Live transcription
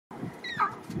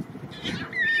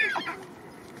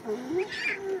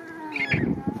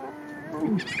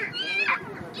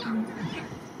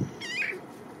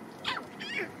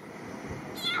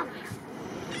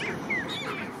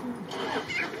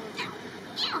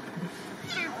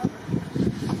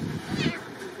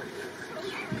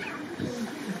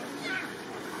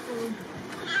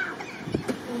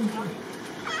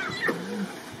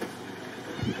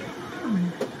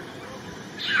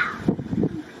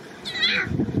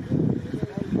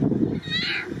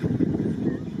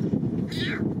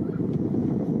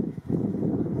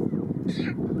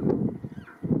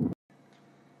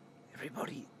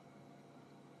Everybody,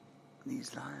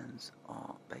 these lions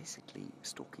are basically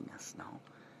stalking us now.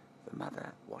 The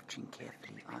mother watching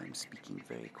carefully. I'm speaking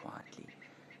very quietly.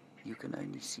 You can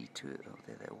only see two. Oh,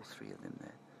 there, all three of them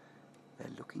there.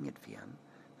 They're looking at Viam.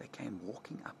 They came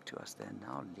walking up to us. They're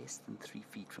now less than 3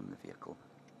 feet from the vehicle.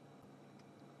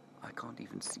 I can't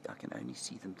even see. I can only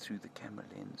see them through the camera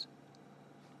lens.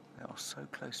 They are so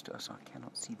close to us. I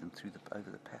cannot see them through over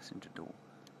the passenger door.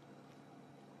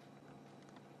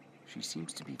 She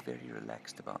seems to be very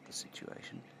relaxed about the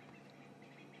situation,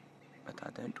 but I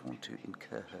don't want to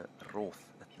incur her wrath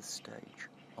at this stage,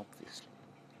 obviously.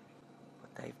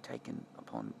 But they've taken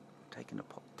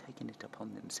it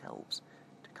upon themselves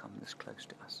to come this close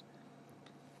to us.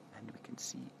 And we can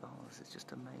see, oh, this is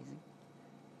just amazing.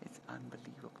 It's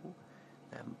unbelievable.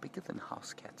 They're bigger than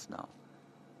house cats now.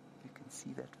 You can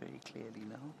see that very clearly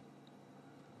now.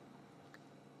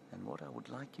 And what I would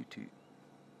like you to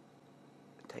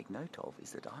take note of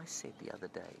is that I said the other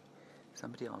day,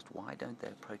 somebody asked, why don't they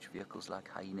approach vehicles like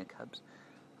hyena cubs?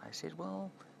 I said,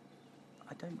 well,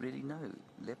 I don't really know.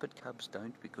 Leopard cubs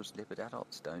don't, because leopard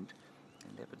adults don't,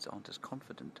 and leopards aren't as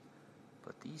confident.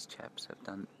 But these chaps have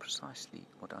done precisely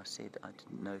what I said I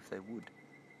didn't know if they would,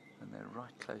 and they're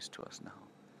right close to us now.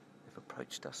 They've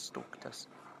approached us, stalked us.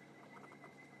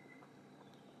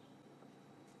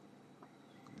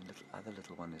 The other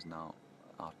little one is now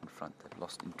out in front. They've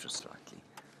lost interest slightly.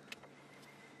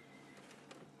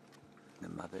 The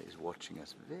mother is watching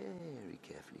us very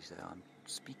carefully, so I'm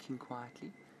speaking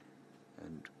quietly,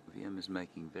 and Viam is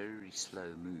making very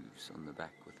slow moves on the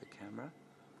back with the camera.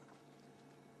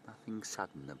 Nothing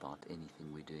sudden about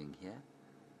anything we're doing here.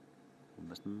 We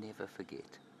must never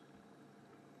forget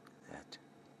that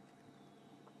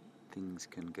things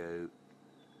can go,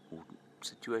 or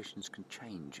situations can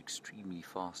change extremely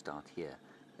fast out here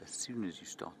as soon as you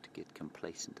start to get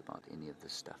complacent about any of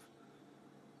this stuff.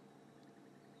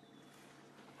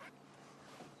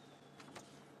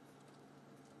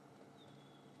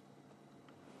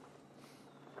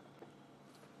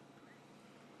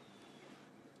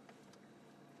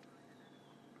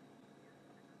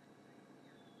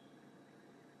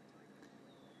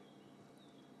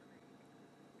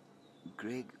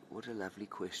 Greg, what a lovely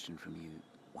question from you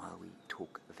while we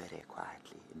talk very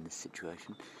quietly in this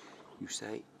situation. You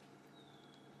say,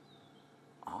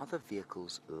 are the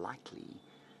vehicles likely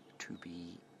to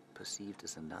be perceived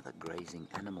as another grazing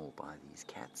animal by these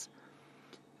cats,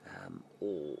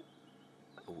 or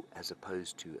as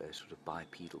opposed to a sort of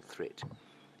bipedal threat?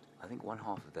 I think one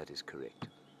half of that is correct.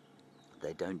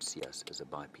 They don't see us as a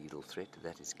bipedal threat,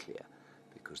 that is clear,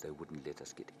 because they wouldn't let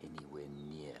us get anywhere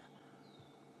near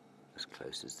as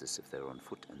close as this if they were on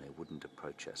foot, and they wouldn't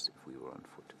approach us if we were on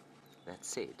foot. That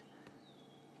said,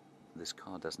 this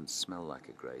car doesn't smell like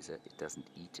a grazer. It doesn't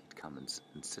eat. It comes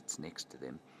and sits next to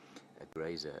them. A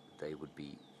grazer, they would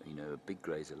be, a big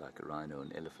grazer like a rhino or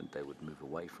an elephant, they would move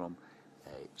away from.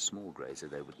 A small grazer,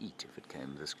 they would eat if it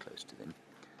came this close to them.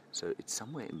 So it's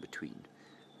somewhere in between.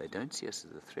 They don't see us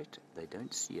as a threat. They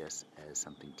don't see us as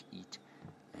something to eat.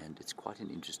 And it's quite an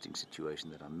interesting situation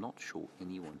that I'm not sure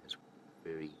anyone has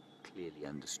very clearly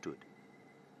understood.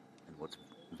 And what's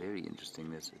very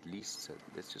interesting is, at least, so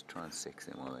let's just try and sex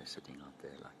them while they're sitting out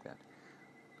there like that.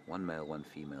 One male, one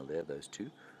female there, those two.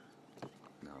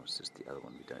 No, it's just the other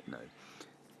one, we don't know.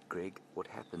 Greg, what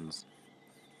happens,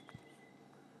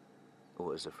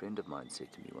 or as a friend of mine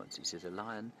said to me once, he said, a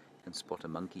lion can spot a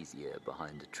monkey's ear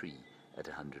behind a tree at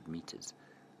 100 meters.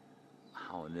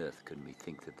 How on earth can we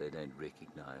think that they don't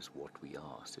recognize what we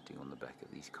are sitting on the back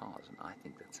of these cars? And I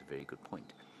think that's a very good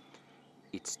point.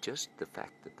 It's just the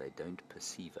fact that they don't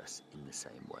perceive us in the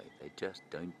same way. They just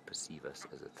don't perceive us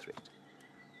as a threat.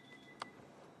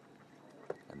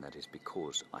 And that is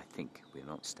because I think we're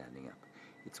not standing up.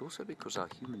 It's also because our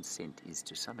human scent is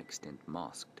to some extent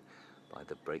masked by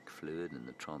the brake fluid and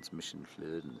the transmission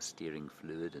fluid and the steering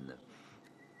fluid and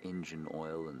the engine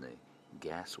oil and the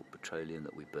gas or petroleum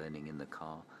that we're burning in the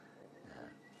car.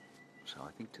 So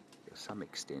I think to some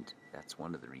extent that's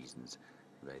one of the reasons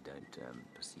they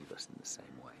don't perceive us in the same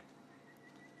way.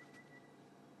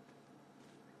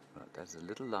 There's a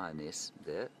little lioness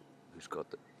there. Who's got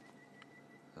the...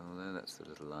 Oh, no, that's the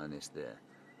little lioness there.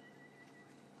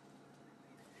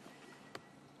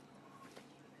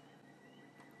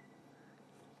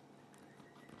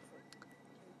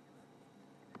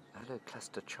 Hello,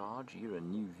 Cluster Charge. You're a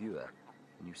new viewer.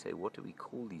 And you say, what do we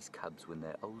call these cubs when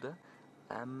they're older?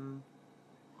 I'm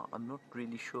not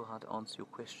really sure how to answer your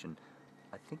question.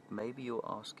 I think maybe you're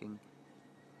asking,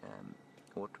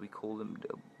 what do we call them?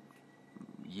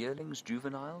 Yearlings,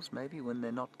 juveniles, maybe, when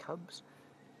they're not cubs.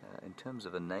 In terms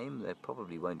of a name, they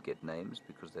probably won't get names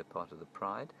because they're part of the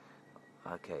pride.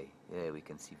 Okay, there we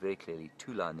can see very clearly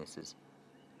 2 lionesses.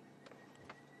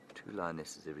 2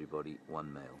 lionesses, everybody,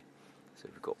 1 male. So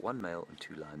we've got 1 male and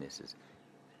 2 lionesses.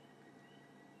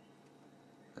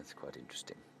 That's quite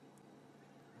interesting.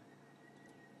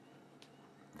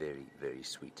 Very, very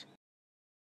sweet.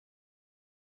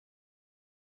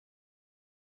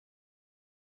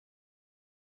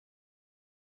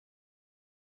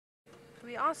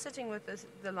 We are sitting with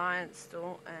the lion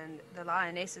still, and the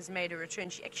lioness has made a return.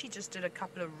 She actually just did a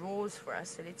couple of roars for us,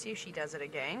 so let's see if she does it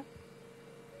again.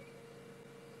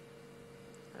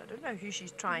 I don't know who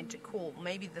she's trying to call.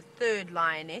 Maybe the 3rd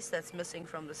lioness that's missing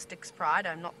from the Styx pride.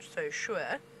 I'm not so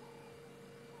sure.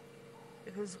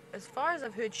 Because as far as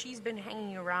I've heard, she's been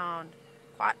hanging around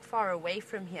quite far away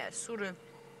from here, sort of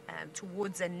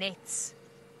towards the nets,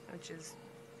 which is,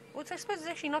 well, I suppose it's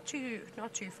actually not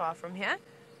too far from here.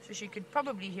 So she could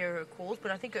probably hear her calls, but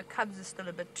I think her cubs are still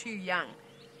a bit too young.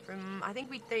 I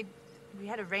think we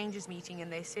had a rangers meeting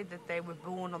and they said that they were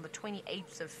born on the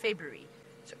 28th of February,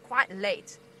 so quite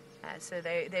late. So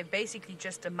they're basically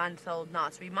just a month old now.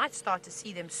 So we might start to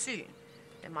see them soon.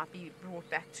 They might be brought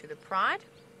back to the pride.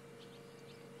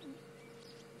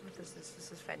 But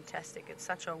this is fantastic. It's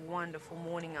such a wonderful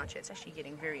morning out here. It's actually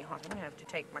getting very hot. I'm going to have to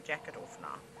take my jacket off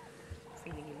now. I'm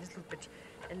feeling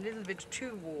a little bit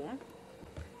too warm.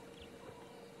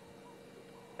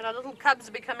 But our little cubs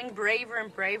are becoming braver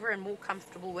and braver and more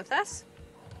comfortable with us.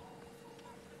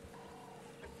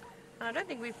 And I don't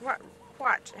think we've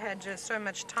quite had so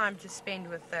much time to spend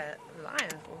with the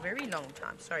lion for a very long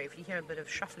time. Sorry if you hear a bit of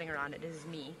shuffling around, it is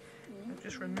me. I'm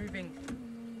just removing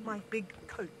my big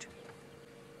coat.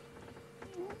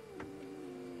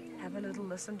 Have a little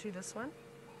listen to this one.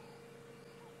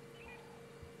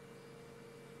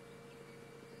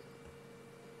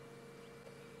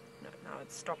 No, now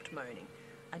it's stopped moaning.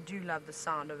 I do love the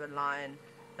sound of a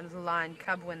little lion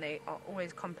cub when they are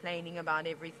always complaining about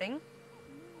everything.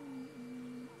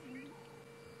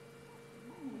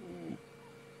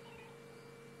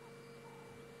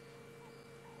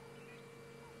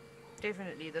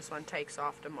 Definitely this one takes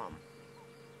after Mom.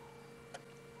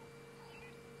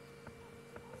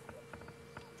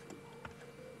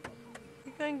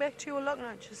 You're going back to your log? No,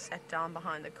 I just sat down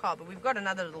behind the car, but we've got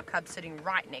another little cub sitting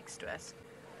right next to us.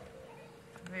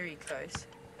 Very close.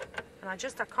 And I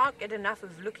can't get enough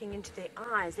of looking into their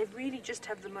eyes. They really just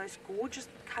have the most gorgeous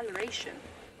coloration.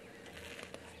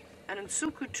 And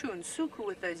Nsuku too, Nsuku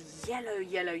with those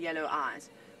yellow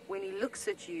eyes. When he looks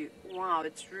at you, wow,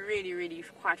 it's really, really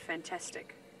quite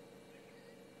fantastic.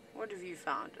 What have you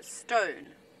found? A stone.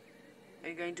 Are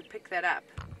you going to pick that up?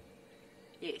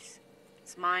 Yes.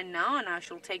 It's mine now, and I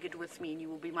shall take it with me, and you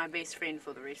will be my best friend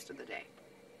for the rest of the day.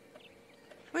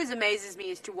 What always amazes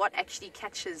me as to what actually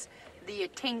catches the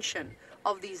attention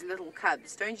of these little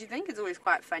cubs. Don't you think? It's always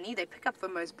quite funny. They pick up the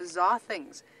most bizarre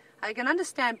things. I can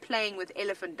understand playing with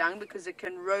elephant dung because it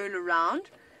can roll around.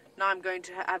 Now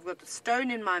I've got the stone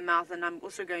in my mouth, and I'm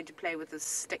also going to play with a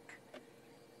stick.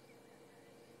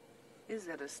 Is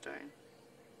that a stone?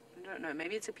 I don't know.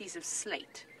 Maybe it's a piece of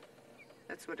slate.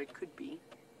 That's what it could be.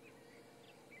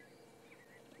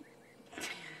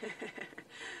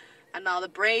 And now the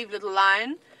brave little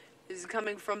lion is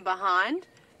coming from behind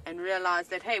and realized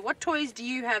that, hey, what toys do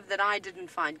you have that I didn't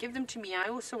find? Give them to me. I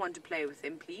also want to play with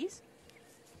them, please.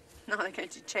 Now they're going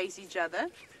to chase each other.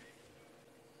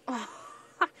 Oh,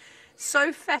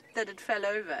 so fat that it fell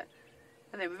over.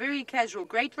 And they were very casual.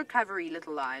 Great recovery,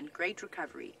 little lion. Great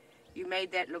recovery. You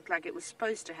made that look like it was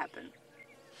supposed to happen.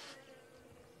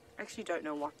 I actually don't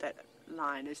know what that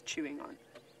lion is chewing on.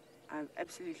 I have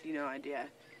absolutely no idea.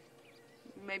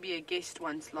 Maybe a guest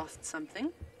once lost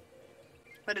something.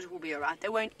 But it will be alright. They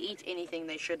won't eat anything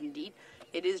they shouldn't eat.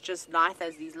 It is just nice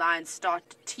as these lions start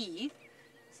to teeth.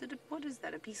 What is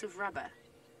that? A piece of rubber?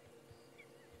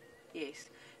 Yes.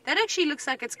 That actually looks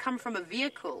like it's come from a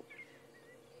vehicle.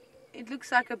 It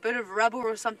looks like a bit of rubber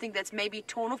or something that's maybe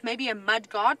torn off. Maybe a mud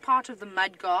guard, part of the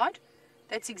mud guard.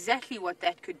 That's exactly what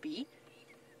that could be.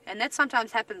 And that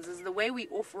sometimes happens is the way we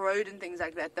off-road and things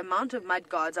like that. The amount of mud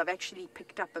guards I've actually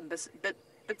picked up and bits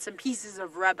bits and pieces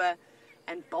of rubber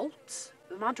and bolts.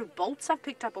 The amount of bolts I've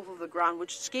picked up off of the ground,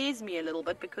 which scares me a little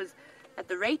bit, because at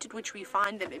the rate at which we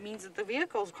find them, it means that the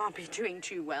vehicles can't be doing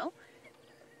too well.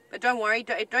 But don't worry,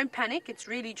 don't panic. It's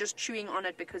really just chewing on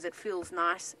it because it feels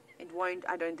nice. It won't,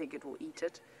 I don't think it will eat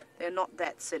it. They're not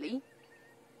that silly.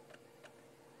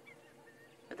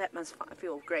 But that must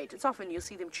feel great. It's often you'll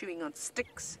see them chewing on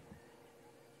sticks,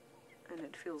 and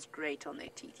it feels great on their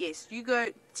teeth. Yes, you go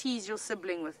tease your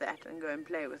sibling with that and go and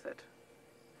play with it.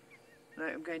 No,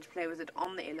 I'm going to play with it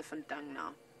on the elephant dung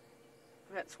now.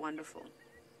 That's wonderful.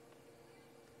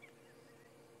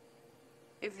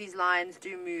 If these lions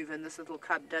do move and this little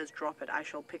cub does drop it, I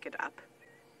shall pick it up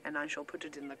and I shall put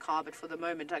it in the car. But for the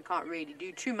moment, I can't really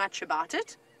do too much about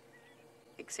it,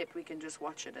 except we can just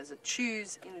watch it as it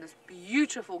chews in this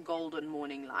beautiful golden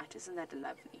morning light. Isn't that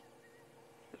lovely?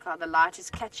 Look how the light is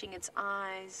catching its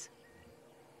eyes.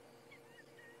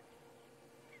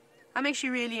 I'm actually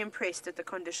really impressed at the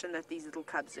condition that these little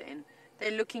cubs are in.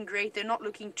 They're looking great. They're not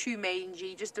looking too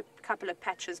mangy, just a couple of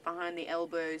patches behind the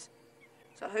elbows.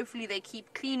 So hopefully they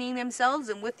keep cleaning themselves,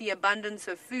 and with the abundance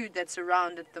of food that's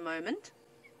around at the moment,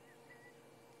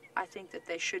 I think that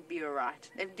they should be alright.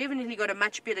 They've definitely got a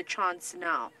much better chance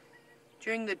now.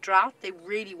 During the drought, there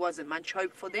really wasn't much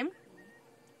hope for them.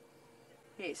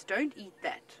 Yes, don't eat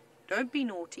that. Don't be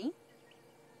naughty.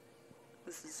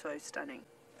 This is so stunning.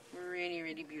 Really,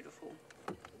 really beautiful.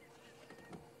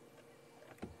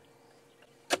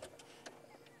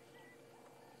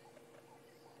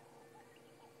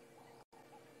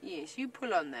 Yes, you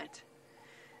pull on that.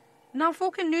 Now,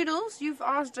 Fork and Noodles, you've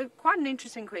asked quite an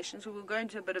interesting question, so we'll go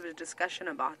into a bit of a discussion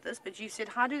about this. But you said,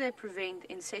 how do they prevent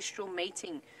ancestral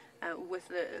mating with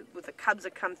the cubs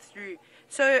that come through?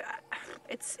 So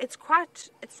it's quite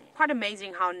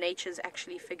amazing how nature's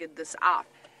actually figured this out.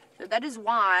 So that is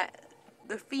why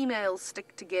the females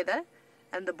stick together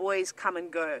and the boys come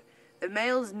and go. The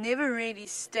males never really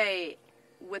stay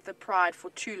with the pride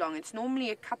for too long. It's normally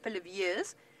a couple of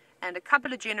years. And a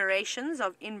couple of generations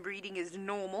of inbreeding is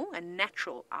normal and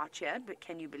natural out here, but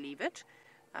can you believe it?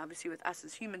 Obviously with us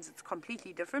as humans it's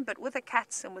completely different, but with the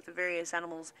cats and with the various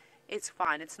animals it's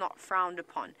fine, it's not frowned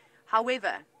upon.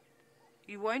 However,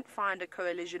 you won't find a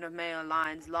coalition of male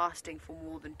lions lasting for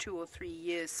more than 2 or 3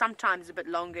 years, sometimes a bit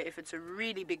longer if it's a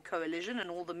really big coalition and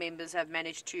all the members have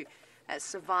managed to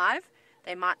survive.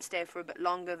 They might stay for a bit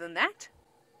longer than that.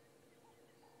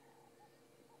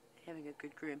 Having a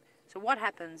good groom. So what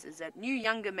happens is that new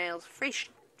younger males, fresh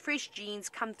genes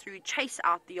come through, chase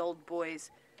out the old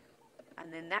boys,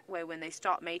 and then that way when they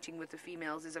start mating with the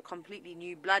females there's a completely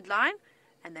new bloodline,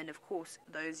 and then of course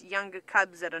those younger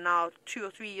cubs that are now 2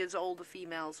 or 3 years old, the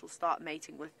females will start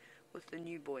mating with the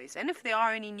new boys. And if there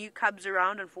are any new cubs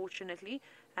around, unfortunately,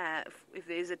 if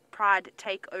there's a pride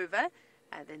takeover,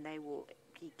 then they will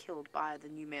be killed by the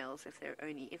new males if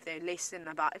they're less than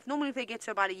normally if they get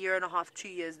to about 1.5 years, 2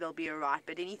 years, they'll be alright,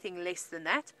 but anything less than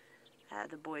that,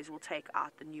 the boys will take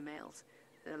out the new males.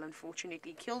 They'll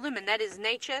unfortunately kill them, and that is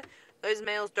nature. Those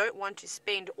males don't want to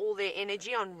spend all their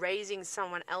energy on raising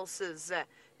someone else's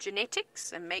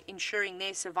genetics and ensuring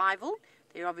their survival.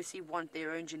 They obviously want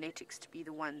their own genetics to be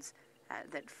the ones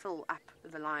that fill up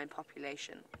the lion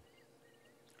population.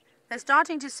 They're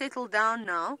starting to settle down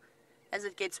now as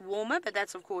it gets warmer, but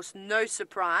that's of course no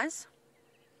surprise.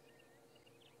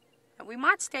 And we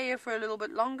might stay here for a little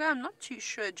bit longer. I'm not too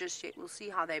sure just yet. We'll see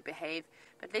how they behave.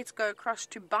 But let's go across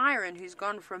to Byron, who's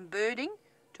gone from birding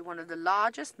to one of the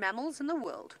largest mammals in the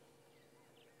world.